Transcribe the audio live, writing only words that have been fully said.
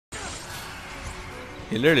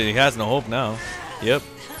He literally has no hope now. Yep.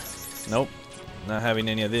 Nope. Not having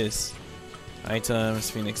any of this.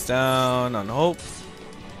 Items, Phoenix down, on hope.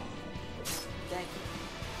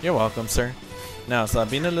 You're welcome, sir. Now stop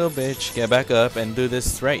being a little bitch, get back up, and do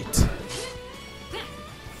this right.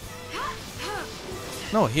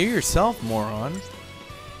 No, heal yourself, moron.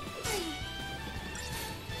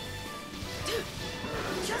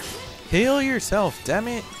 Heal yourself, damn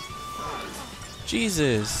it.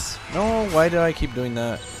 Jesus. No, why do I keep doing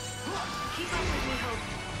that?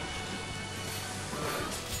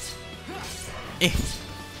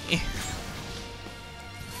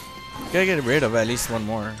 Gotta get rid of at least one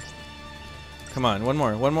more. Come on, one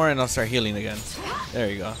more and I'll start healing again. There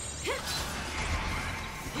you go.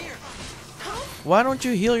 Why don't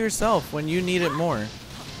you heal yourself when you need it more?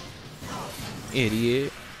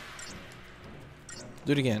 Idiot.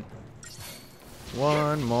 Do it again.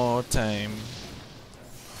 One more time.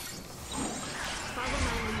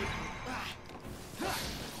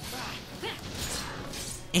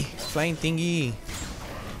 Flying thingy.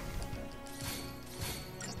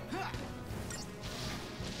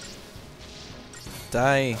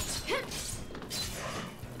 Die.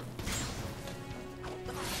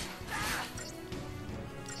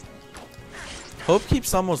 Hope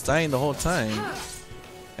keeps almost dying the whole time.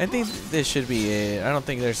 I think this should be it. I don't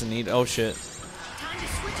think there's a need. Oh shit.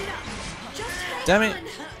 Damn it.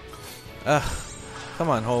 Ugh. Come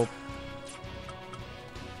on, Hope.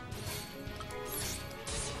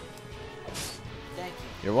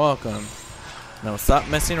 You're welcome. Now stop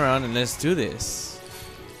messing around and let's do this.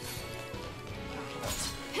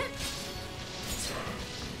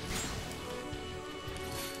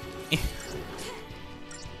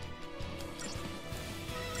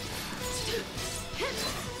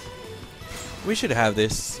 We should have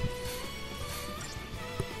this.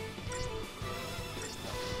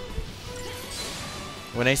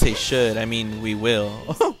 When I say should, I mean we will.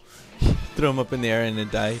 Threw him up in the air and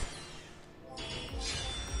it died.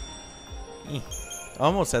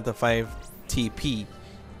 Almost at the 5 TP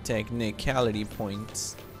technicality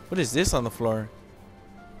points. What is this on the floor?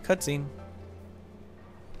 Cutscene.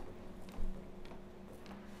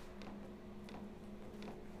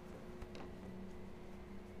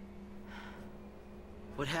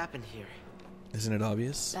 What happened here? Isn't it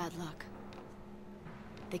obvious? Bad luck.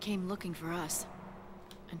 They came looking for us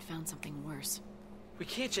and found something worse. We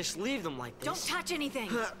can't just leave them like this. Don't touch anything!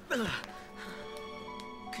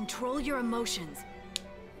 Control your emotions.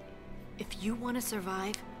 If you want to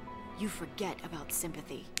survive, you forget about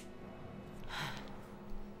sympathy.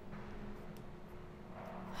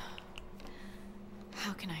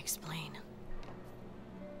 How can I explain?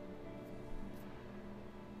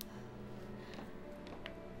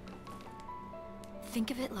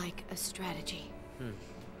 Think of it like a strategy.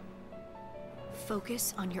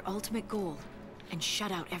 Focus on your ultimate goal and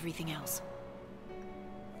shut out everything else.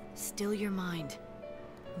 Still your mind.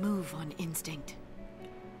 Move on instinct.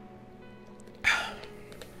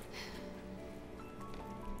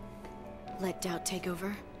 Let doubt take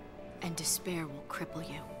over, and despair will cripple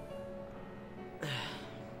you.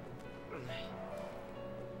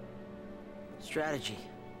 Strategy.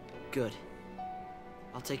 Good.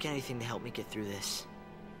 I'll take anything to help me get through this.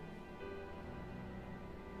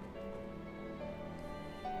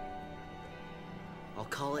 I'll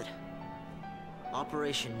call it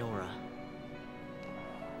Operation Nora.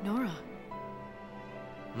 Nora?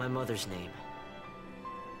 My mother's name.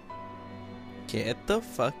 Get the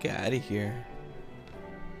fuck out of here.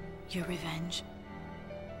 Your revenge?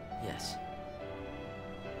 Yes.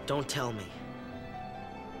 Don't tell me.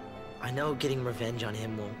 I know getting revenge on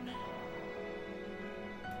him won't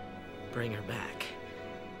bring her back.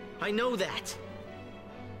 I know that!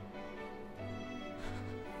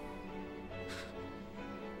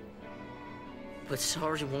 But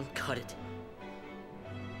sorry won't cut it.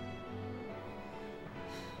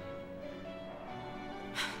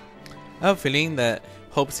 I have a feeling that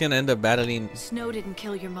Hope's gonna end up battling. Snow didn't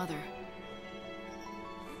kill your mother.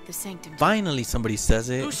 The Sanctum. Finally, somebody says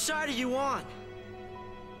it. Whose side are you on?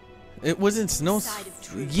 It wasn't Snow's. Side of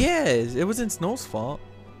truth. Yes, it wasn't Snow's fault.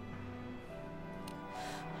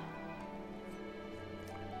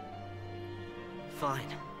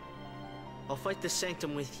 Fine. I'll fight the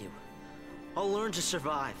Sanctum with you. I'll learn to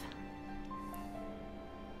survive.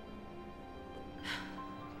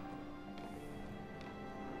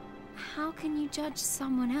 How can you judge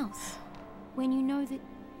someone else when you know that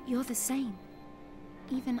you're the same?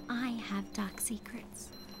 Even I have dark secrets.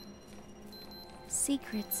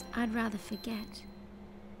 Secrets I'd rather forget.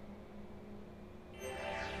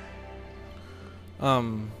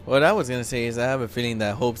 What I was gonna say is I have a feeling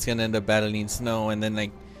that Hope's gonna end up battling Snow, and then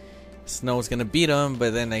like Snow's gonna beat him,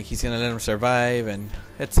 but then like he's gonna let him survive, and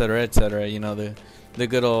etc. etc. You know, the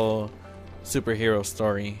good old superhero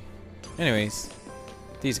story. Anyways,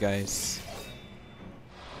 these guys.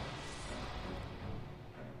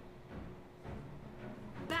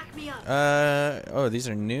 Back me up. Oh, these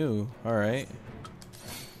are new. All right.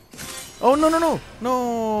 Oh no no no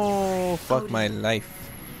no! Fuck my life.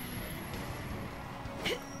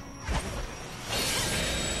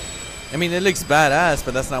 I mean, it looks badass,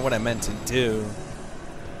 but that's not what I meant to do.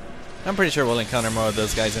 I'm pretty sure we'll encounter more of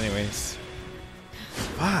those guys anyways.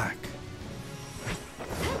 Fuck.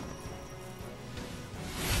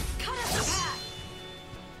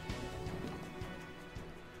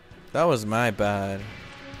 That was my bad.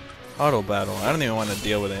 Auto battle. I don't even want to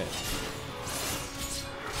deal with it.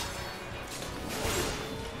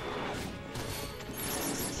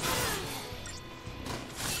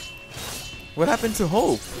 What happened to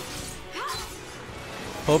Hope?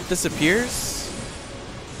 Hope disappears?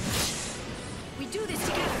 We do this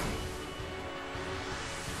together.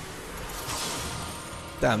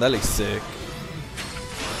 Damn, that looks sick.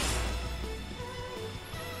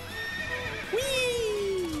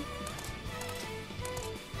 Whee!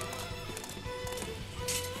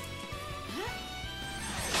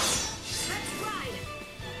 Let's ride.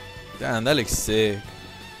 Damn, that looks sick.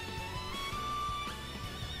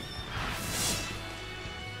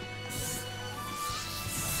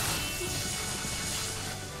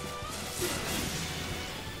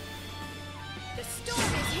 The storm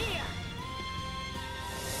is here.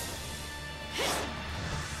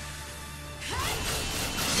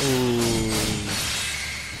 Ooh.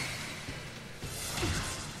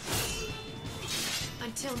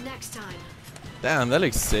 Until next time. Damn, that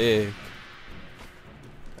looks sick.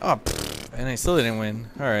 Oh, pfft, and I still didn't win.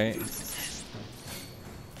 Alright.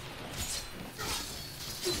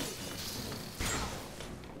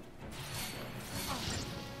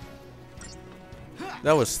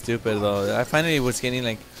 That was stupid though. I finally was getting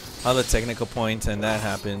like all the technical points and that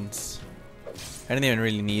happens. I didn't even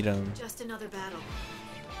really need them. Just another battle.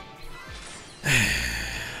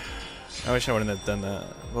 I wish I wouldn't have done that,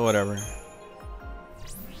 but whatever.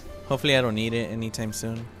 Hopefully I don't need it anytime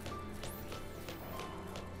soon.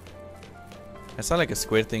 I saw like a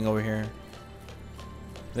squid thing over here.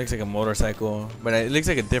 Looks like a motorcycle, but it looks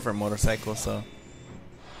like a different motorcycle, so.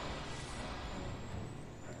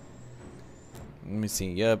 Let me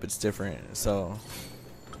see. Yep, it's different. So,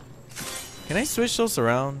 can I switch those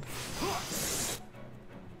around?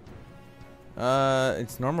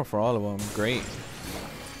 It's normal for all of them. Great.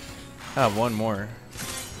 I have one more.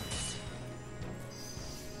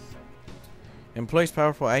 Employs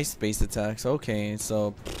powerful ice-based attacks. Okay,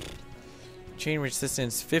 so chain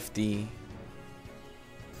resistance 50.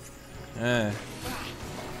 I'm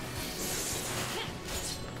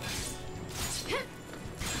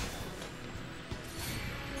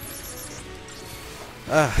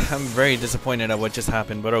very disappointed at what just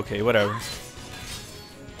happened, but okay, whatever.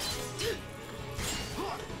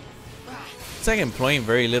 It's like employing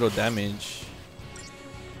very little damage.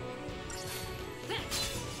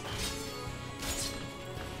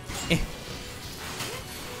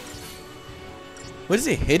 What is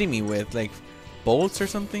it hitting me with? Like bolts or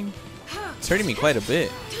something? It's hurting me quite a bit.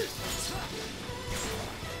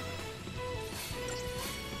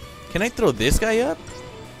 Can I throw this guy up?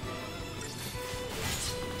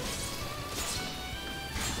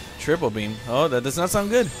 Triple beam. Oh, that does not sound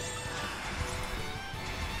good.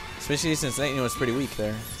 Especially since lightning was pretty weak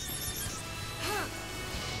there.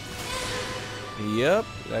 Yep,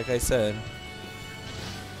 like I said.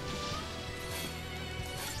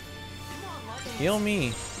 Heal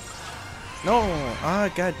me. No. Ah,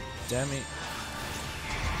 god damn it.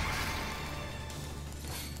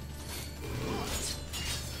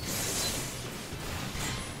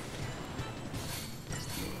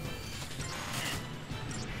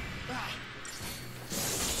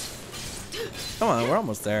 Come on, we're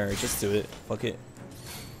almost there. Just do it. Fuck it.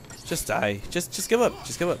 Just die. Just give up.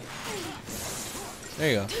 Just give up. There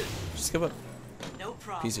you go. Just give up. No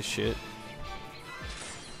problem. Piece of shit.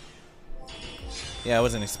 Yeah, I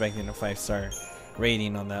wasn't expecting a 5-star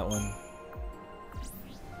rating on that one.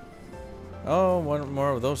 Oh, one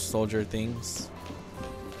more of those soldier things.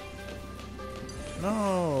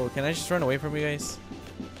 No, can I just run away from you guys?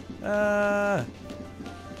 Oh,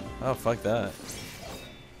 fuck that.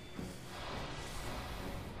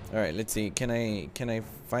 All right, let's see. Can I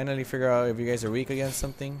finally figure out if you guys are weak against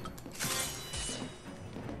something?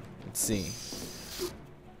 Let's see.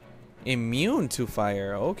 Immune to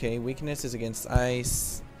fire. Okay, weakness is against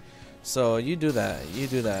ice. So you do that. You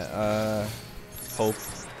do that. Hope.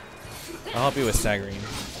 I'll help you with staggering.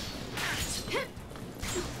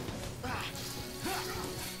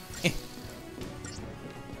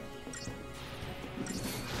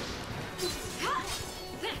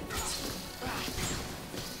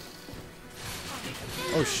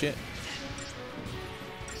 Oh shit.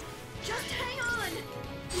 Just hang on.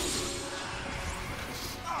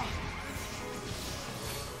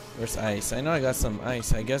 Where's ice? I know I got some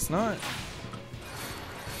ice. I guess not.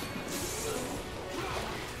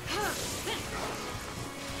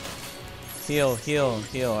 Heal, heal,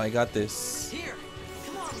 heal. I got this. Here,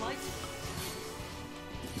 come on, Light.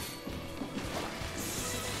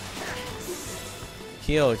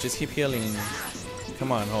 Heal. Just keep healing.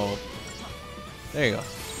 Come on, hold. There you go.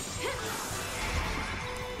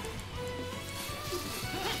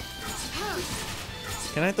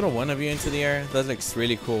 Can I throw one of you into the air? That looks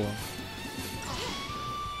really cool.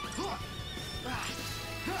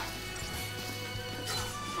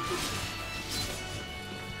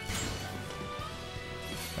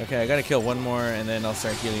 Okay, I gotta kill one more and then I'll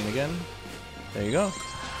start healing again. There you go.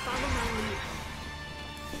 Follow my lead.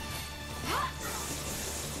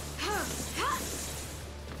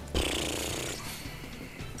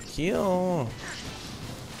 Heal.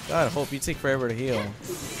 God, I hope you take forever to heal.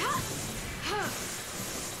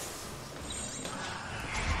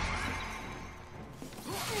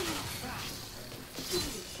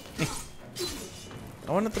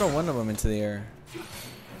 I want to throw one of them into the air.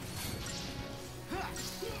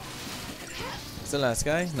 Is the last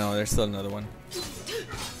guy? No, there's still another one.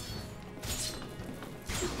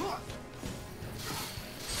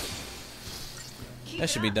 That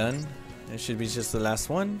should be done. It should be just the last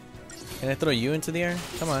one. Can I throw you into the air?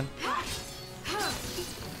 Come on.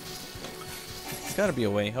 There's gotta be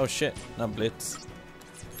a way. Oh shit, not Blitz.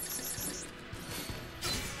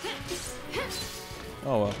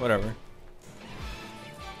 Oh well, whatever.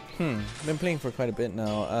 Been playing for quite a bit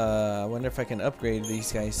now. I wonder if I can upgrade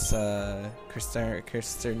these guys'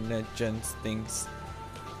 carcinogens things.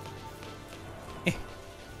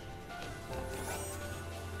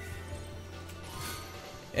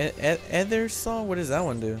 Edersaw? What does that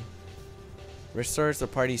one do? Restores the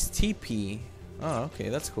party's TP. Oh, okay,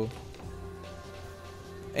 that's cool.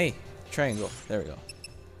 Hey, triangle. There we go.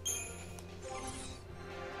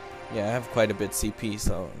 Yeah, I have quite a bit CP,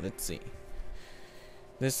 so let's see.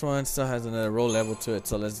 This one still has another roll level to it,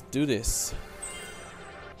 so let's do this.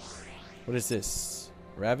 What is this?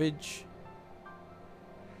 Ravage?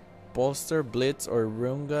 Bolster, Blitz, or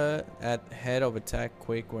Runga at head of attack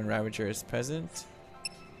quick when Ravager is present.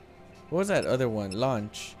 What was that other one?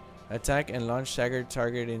 Launch. Attack and launch staggered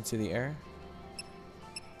target into the air.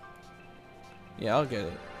 Yeah, I'll get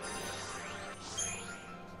it.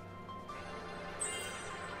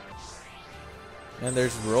 And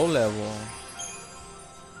there's roll level.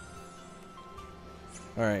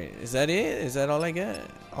 Alright, is that it? Is that all I get?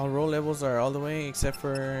 All roll levels are all the way except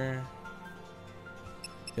for...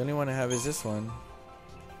 The only one I have is this one.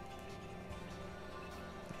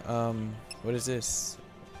 What is this?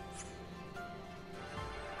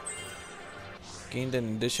 Gained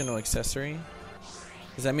an additional accessory?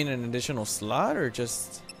 Does that mean an additional slot or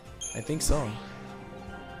just... I think so.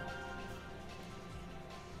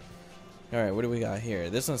 Alright, what do we got here?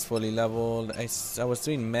 This one's fully leveled. I was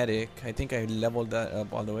doing medic. I think I leveled that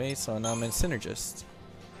up all the way, so now I'm in synergist.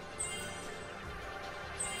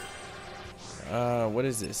 What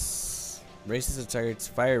is this? Raises the target's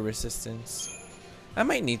fire resistance. I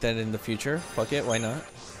might need that in the future. Fuck it, why not?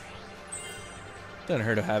 Doesn't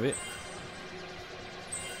hurt to have it.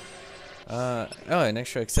 Oh, an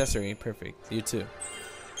extra accessory. Perfect. You too.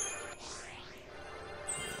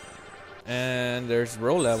 And there's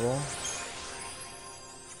roll level.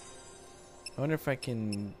 I wonder if I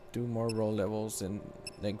can do more roll levels and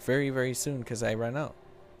like very soon because I ran out.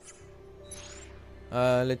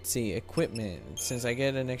 Let's see, equipment. Since I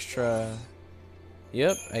get an extra,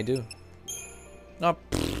 yep, I do. Oh,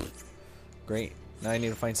 great. Now I need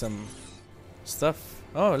to find some stuff.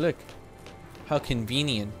 Oh, look, how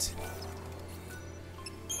convenient.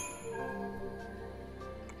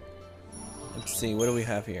 Let's see, what do we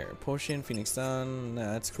have here? Potion, Phoenix Down.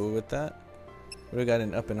 Nah, that's cool with that. What do we got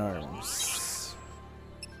in up in arms?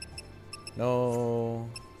 No.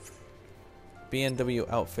 BMW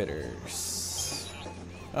Outfitters.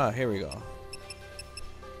 Ah, here we go.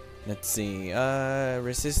 Let's see.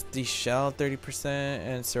 Resist the shell 30%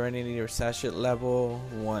 and Serenity or Sachet level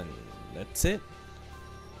 1. That's it.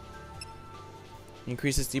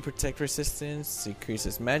 Increases Deprotect resistance,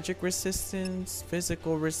 increases magic resistance,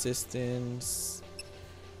 physical resistance.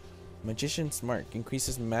 Magician's Mark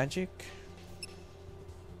increases magic,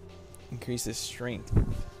 increases strength.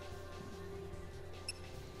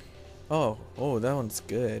 Oh, that one's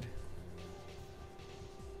good.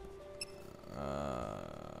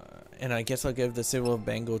 And I guess I'll give the Civil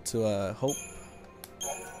Bangle to Hope.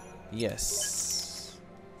 Yes.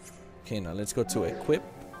 Okay, now let's go to equip.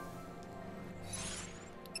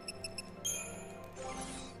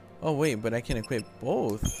 Oh wait, but I can equip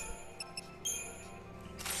both.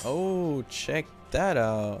 Oh, check that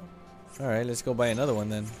out. Alright, let's go buy another one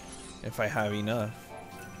then, if I have enough.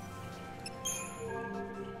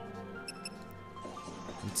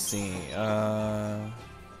 Let's see.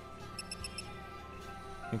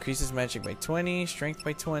 Increases magic by 20, strength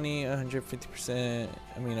by 20, 150%.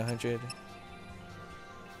 I mean 100.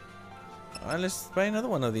 Let's buy another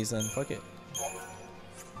one of these then. Fuck it.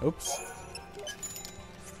 Oops.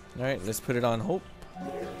 Alright, let's put it on Hope.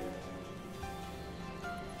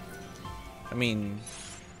 I mean,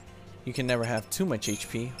 you can never have too much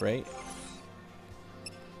HP, right?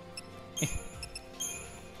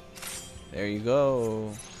 There you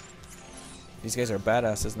go. These guys are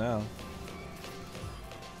badasses now.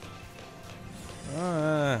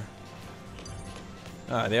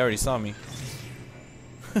 They already saw me.